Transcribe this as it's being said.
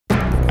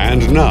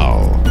And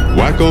now,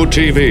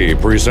 WHACKO-TV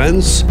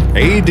presents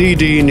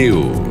ADD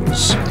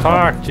News.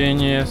 Talk,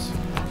 genius.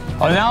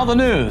 And now the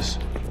news.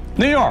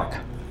 New York.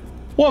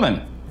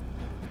 Woman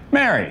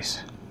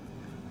marries.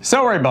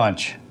 Celery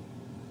bunch.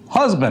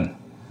 Husband.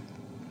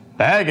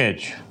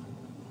 Baggage.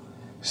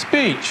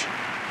 Speech.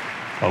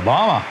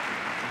 Obama.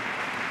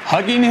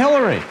 Hugging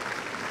Hillary.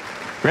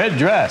 Red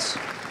dress.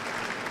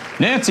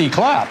 Nancy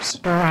claps.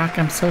 Barack,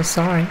 I'm so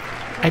sorry.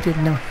 I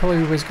didn't know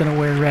Hillary was going to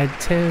wear red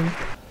too.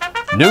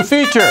 New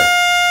feature.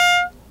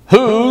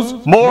 Who's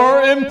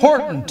more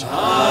important?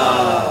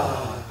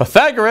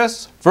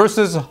 Pythagoras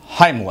versus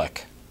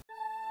Heimlich.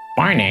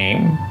 My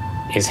name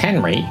is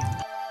Henry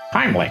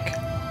Heimlich.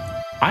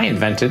 I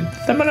invented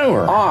the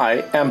manure.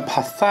 I am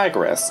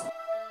Pythagoras,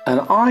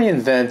 and I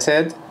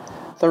invented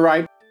the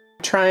right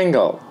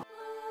triangle.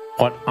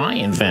 What I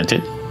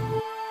invented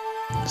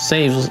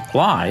saves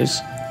lives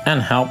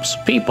and helps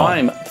people.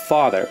 I'm the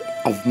father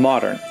of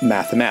modern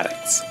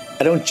mathematics.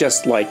 I don't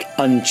just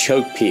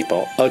unchoke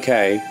people,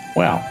 okay?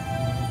 Well,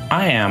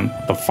 I am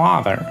the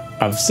father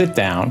of sit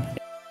down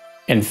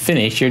and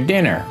finish your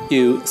dinner.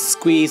 You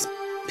squeeze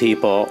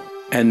people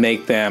and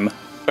make them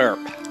burp.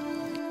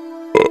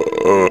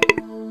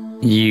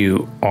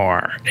 You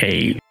are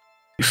a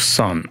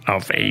son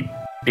of a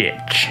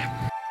bitch.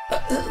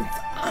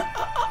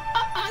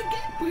 I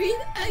can't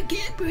breathe. I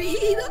can't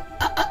breathe.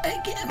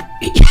 I can't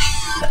breathe.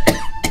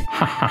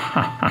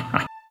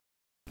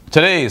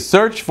 Today's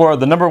search for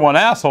the #1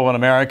 asshole in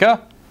America,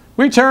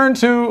 we turn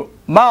to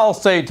Mao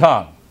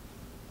Zedong.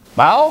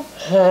 Mao?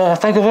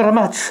 Thank you very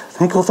much.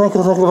 Thank you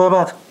very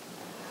much.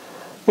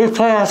 We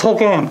play asshole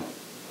game.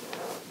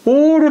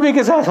 Who the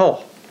biggest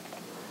asshole?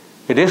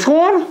 This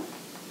one?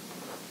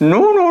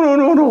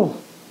 No.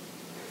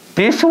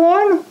 This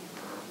one?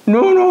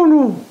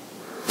 No.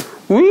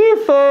 We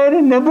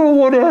find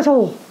 #1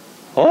 asshole.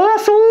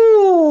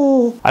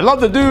 Asshole! I'd love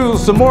to do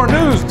some more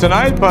news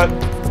tonight, but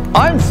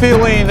I'm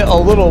feeling a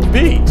little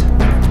beat.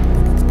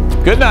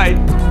 Good night.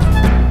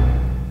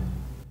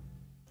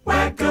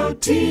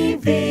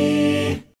 WHACKO-TV.